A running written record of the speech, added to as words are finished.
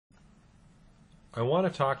I want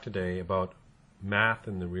to talk today about math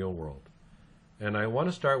in the real world. And I want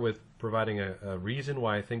to start with providing a reason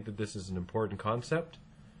why I think that this is an important concept.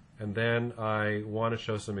 And then I want to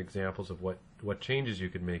show some examples of what changes you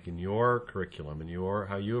could make in your curriculum and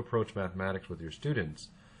how you approach mathematics with your students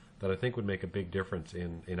that I think would make a big difference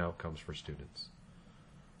in outcomes for students.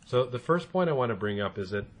 So the first point I want to bring up is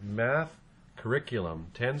that math curriculum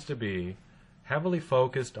tends to be heavily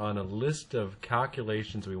focused on a list of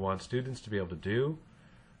calculations we want students to be able to do,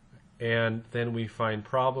 and then we find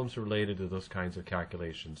problems related to those kinds of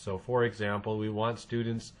calculations. So for example, we want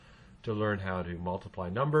students to learn how to multiply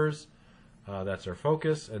numbers. That's our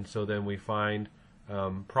focus, and so then we find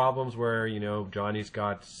problems where, Johnny's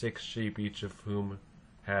got 6 sheep, each of whom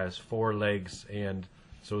has 4 legs, and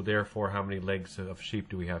so therefore how many legs of sheep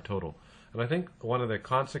do we have total? And I think one of the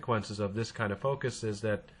consequences of this kind of focus is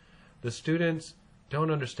that the students don't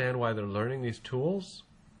understand why they're learning these tools,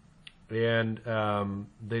 and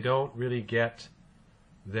they don't really get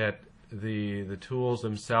that the tools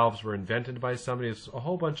themselves were invented by somebody. It's a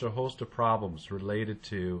whole host of problems related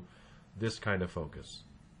to this kind of focus.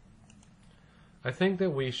 I think that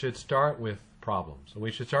we should start with problems.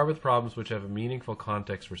 We should start with problems which have a meaningful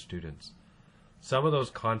context for students. Some of those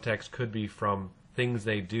contexts could be from things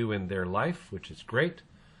they do in their life, which is great.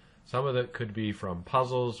 Some of it could be from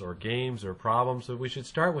puzzles or games or problems. So we should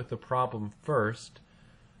start with the problem first,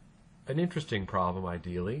 an interesting problem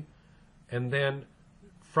ideally, and then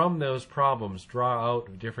from those problems draw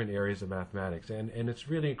out different areas of mathematics. And it's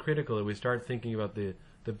really critical that we start thinking about the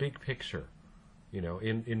big picture.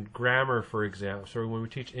 In grammar, for example, so when we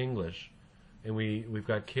teach English and we've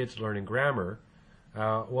got kids learning grammar,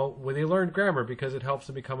 well, they learn grammar because it helps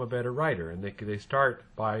them become a better writer, and they start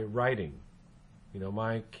by writing.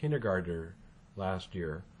 My kindergartner last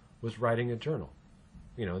year was writing a journal.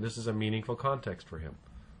 This is a meaningful context for him.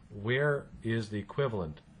 Where is the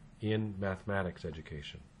equivalent in mathematics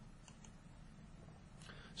education?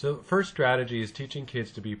 So the first strategy is teaching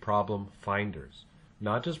kids to be problem finders.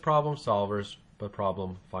 Not just problem solvers, but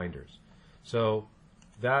problem finders. So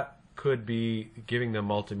that could be giving them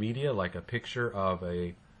multimedia, like a picture of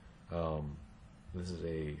this is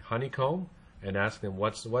a honeycomb, and ask them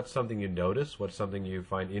what's something you notice, what's something you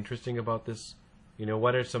find interesting about this,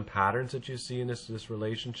 what are some patterns that you see in this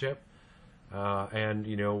relationship, and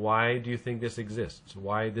why do you think this exists?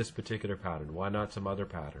 Why this particular pattern? Why not some other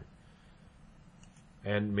pattern?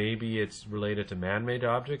 And maybe it's related to man-made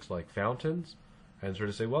objects like fountains, and sort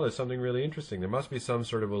of say, well, there's something really interesting. There must be some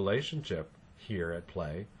sort of relationship here at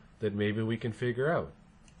play that maybe we can figure out.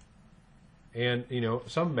 And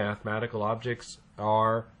some mathematical objects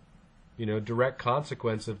are direct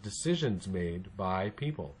consequence of decisions made by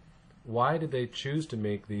people. Why did they choose to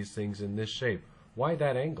make these things in this shape? Why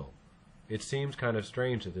that angle? It seems kind of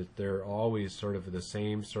strange that they're always sort of the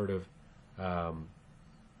same the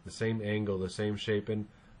same angle, the same shape. And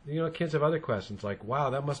kids have other questions like,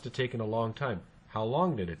 wow, that must have taken a long time. How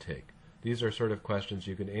long did it take? These are sort of questions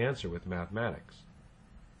you can answer with mathematics.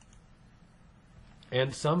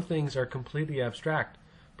 And some things are completely abstract,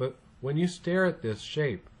 but when you stare at this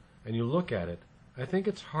shape and you look at it, I think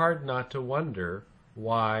it's hard not to wonder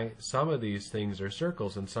why some of these things are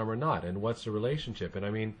circles and some are not, and what's the relationship. And I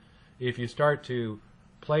mean, if you start to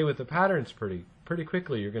play with the patterns pretty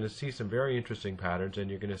quickly, you're going to see some very interesting patterns, and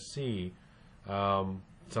you're going to see some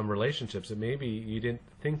relationships that maybe you didn't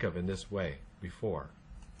think of in this way before.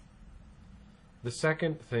 The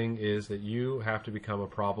second thing is that you have to become a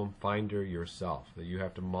problem finder yourself, that you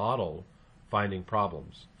have to model finding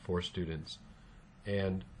problems for students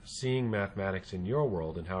and seeing mathematics in your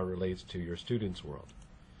world and how it relates to your students' world.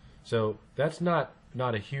 So that's not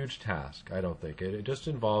a huge task, I don't think. It just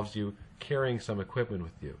involves you carrying some equipment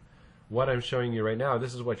with you. What I'm showing you right now,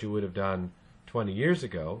 this is what you would have done 20 years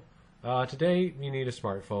ago. Today you need a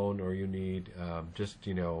smartphone, or you need just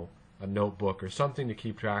a notebook or something to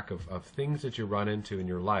keep track of things that you run into in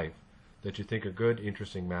your life that you think are good,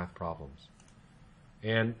 interesting math problems.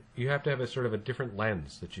 And you have to have a sort of a different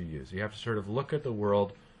lens that you use. You have to sort of look at the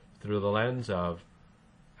world through the lens of,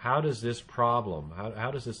 how does this problem, how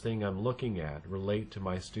does this thing I'm looking at relate to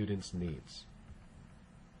my students' needs?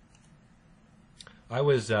 I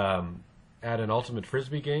was at an ultimate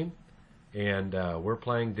frisbee game, and we're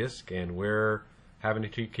playing disc, and we're having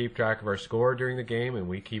to keep track of our score during the game, and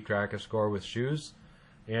we keep track of score with shoes,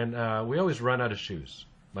 and we always run out of shoes.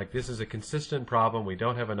 Like, this is a consistent problem. We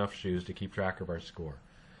don't have enough shoes to keep track of our score.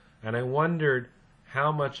 And I wondered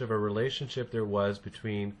how much of a relationship there was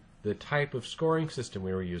between the type of scoring system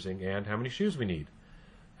we were using and how many shoes we need.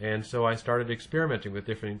 And so I started experimenting with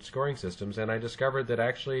different scoring systems, and I discovered that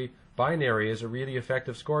actually binary is a really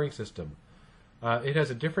effective scoring system. It has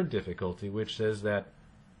a different difficulty, which says that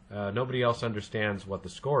nobody else understands what the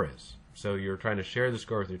score is. So you're trying to share the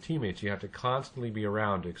score with your teammates. You have to constantly be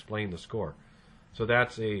around to explain the score. So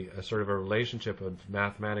that's a sort of a relationship of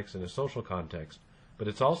mathematics in a social context. But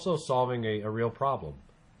it's also solving a real problem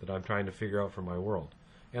that I'm trying to figure out for my world.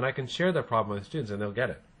 And I can share that problem with students, and they'll get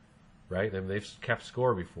it, right? And they've kept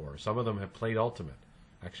score before. Some of them have played Ultimate.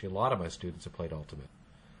 Actually, a lot of my students have played Ultimate.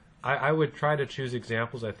 I would try to choose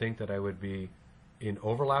examples, I think, that I would be in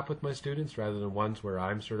overlap with my students rather than ones where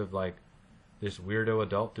I'm sort of like this weirdo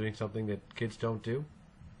adult doing something that kids don't do.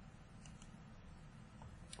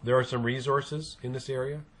 There are some resources in this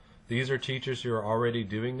area. These are teachers who are already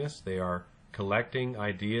doing this. They are collecting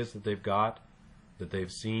ideas that they've got, that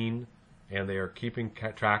they've seen, and they are keeping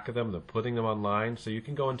track of them. They're putting them online. So you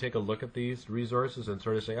can go and take a look at these resources and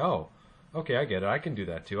sort of say, oh, okay, I get it. I can do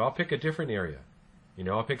that too. I'll pick a different area. You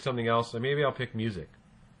know, I'll pick something else. Maybe I'll pick music.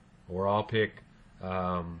 Or I'll pick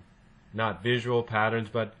not visual patterns,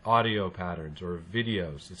 but audio patterns or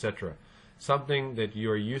videos, etc. Something that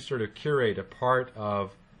you sort of curate a part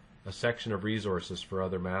of a section of resources for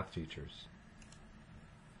other math teachers.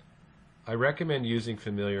 I recommend using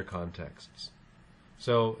familiar contexts.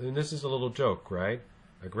 So, and this is a little joke, right?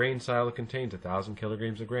 A grain silo contains 1,000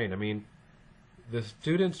 kilograms of grain. I mean, the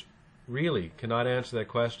students really cannot answer that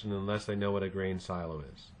question unless they know what a grain silo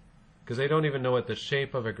is. Because they don't even know what the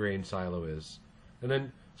shape of a grain silo is. And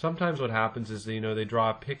then sometimes what happens is, they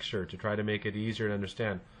draw a picture to try to make it easier to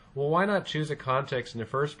understand. Well, why not choose a context in the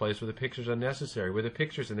first place where the picture's unnecessary, where the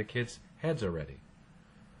picture's in the kids' heads already?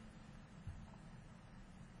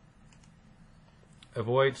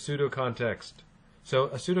 Avoid pseudo-context. So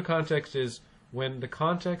a pseudo-context is when the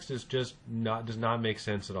context is just does not make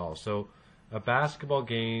sense at all. So a basketball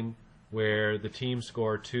game where the team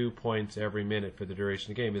score 2 points every minute for the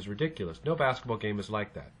duration of the game is ridiculous. No basketball game is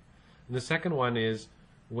like that. And the second one is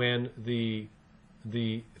when the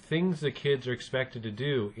things the kids are expected to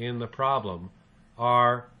do in the problem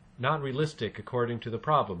are not realistic according to the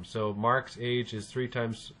problem. So Mark's age is 3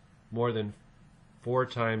 times more than 4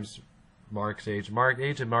 times Mark's age.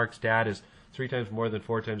 Age of Mark's dad is 3 times more than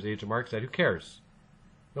 4 times the age of Mark's dad. Who cares?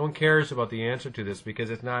 No one cares about the answer to this because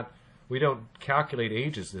it's not. We don't calculate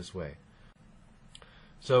ages this way.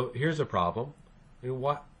 So here's a problem.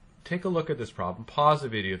 Take a look at this problem. Pause the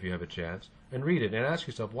video if you have a chance and read it and ask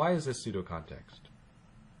yourself, why is this pseudo-context?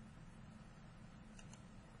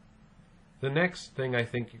 The next thing I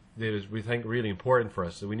think we think really important for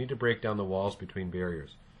us is that we need to break down the walls between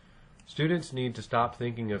barriers. Students need to stop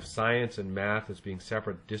thinking of science and math as being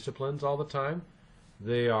separate disciplines all the time.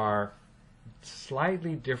 They are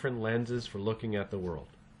slightly different lenses for looking at the world.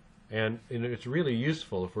 And it's really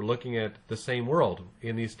useful if we're looking at the same world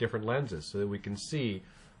in these different lenses so that we can see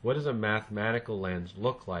what does a mathematical lens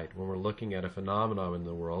look like when we're looking at a phenomenon in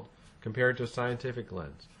the world compared to a scientific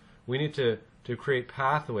lens. We need to create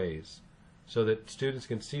pathways so that students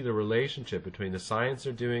can see the relationship between the science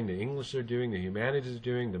they're doing, the English they're doing, the humanities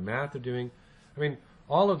they're doing, the math they're doing. I mean,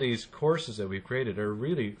 all of these courses that we've created are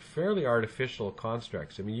really fairly artificial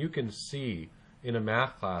constructs. I mean, you can see in a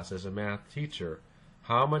math class as a math teacher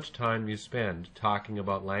how much time you spend talking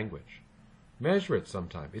about language. Measure it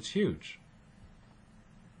sometime. It's huge.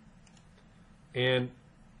 And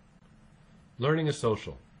learning is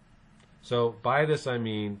social. So by this I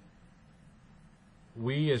mean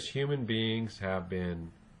we as human beings have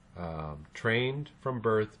been trained from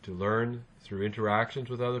birth to learn through interactions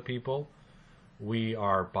with other people. We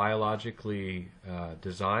are biologically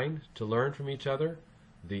designed to learn from each other.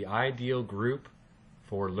 The ideal group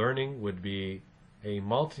for learning would be a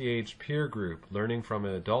multi-age peer group learning from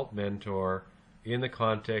an adult mentor in the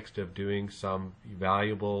context of doing some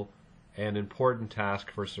valuable and important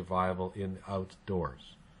task for survival in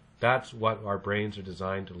outdoors. That's what our brains are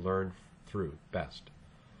designed to learn through best.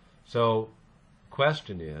 So,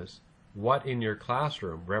 question is, what in your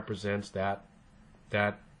classroom represents that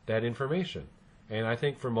information? And I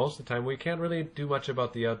think for most of the time we can't really do much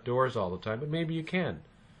about the outdoors all the time, but maybe you can.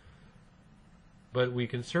 But we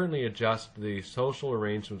can certainly adjust the social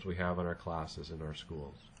arrangements we have in our classes in our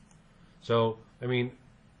schools. So, I mean,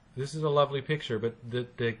 this is a lovely picture, but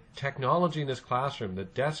the technology in this classroom, the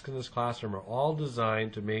desks in this classroom are all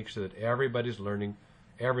designed to make sure that everybody's learning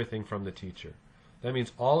everything from the teacher. That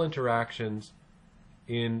means all interactions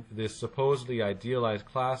in this supposedly idealized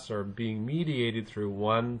class are being mediated through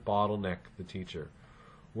one bottleneck, the teacher.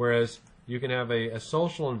 Whereas you can have a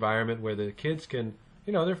social environment where the kids can,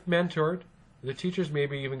 they're mentored. The teachers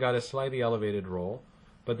maybe even got a slightly elevated role,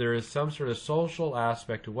 but there is some sort of social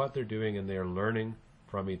aspect to what they're doing and they're learning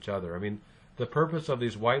from each other. I mean, the purpose of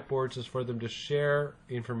these whiteboards is for them to share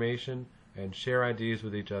information, and share ideas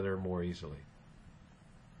with each other more easily.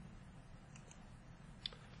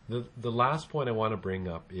 The last point I want to bring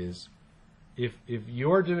up is if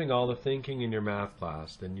you're doing all the thinking in your math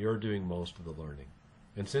class, then you're doing most of the learning.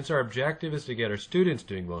 And since our objective is to get our students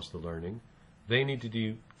doing most of the learning, they need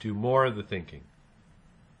to do more of the thinking.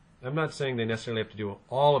 I'm not saying they necessarily have to do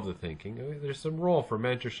all of the thinking. There's some role for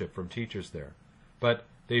mentorship from teachers there. But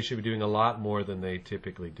they should be doing a lot more than they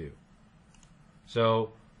typically do.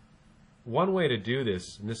 So one way to do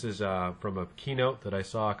this, and this is from a keynote that I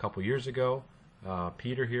saw a couple years ago.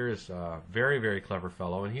 Peter here is a very, very clever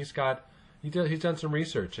fellow, and he's done some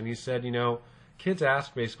research, and he said, kids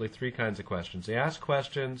ask basically three kinds of questions. They ask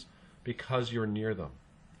questions because you're near them,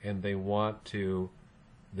 and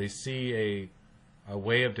they see a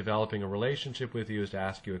way of developing a relationship with you is to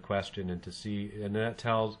ask you a question and that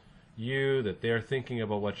tells you that they're thinking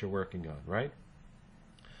about what you're working on, right?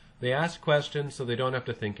 They ask questions so they don't have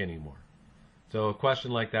to think anymore. So a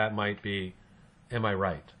question like that might be, am I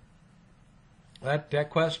right? That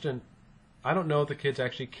question, I don't know if the kids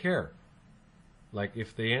actually care. Like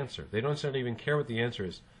if they answer. They don't necessarily even care what the answer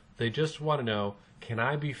is. They just want to know, can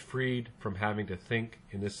I be freed from having to think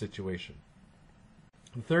in this situation?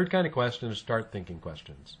 The third kind of question is start thinking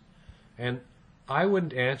questions. And I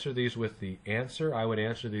wouldn't answer these with the answer. I would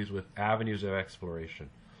answer these with avenues of exploration.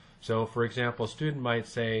 So, for example, a student might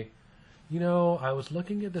say, I was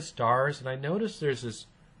looking at the stars and I noticed there's this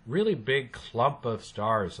really big clump of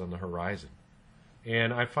stars on the horizon.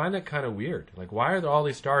 And I find that kind of weird. Like, why are there all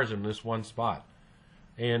these stars in this one spot?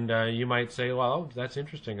 And you might say, well, that's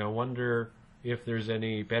interesting. I wonder if there's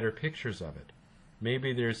any better pictures of it.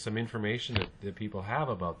 Maybe there's some information that people have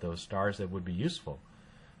about those stars that would be useful.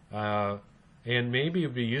 And maybe it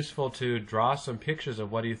would be useful to draw some pictures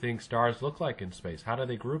of what do you think stars look like in space. How are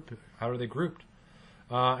they grouped?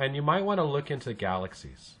 And you might want to look into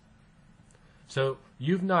galaxies. So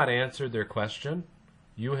you've not answered their question.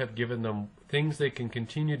 You have given them things they can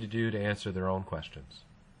continue to do to answer their own questions.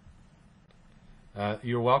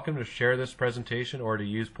 You're welcome to share this presentation or to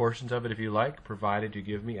use portions of it if you like, provided you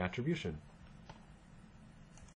give me attribution.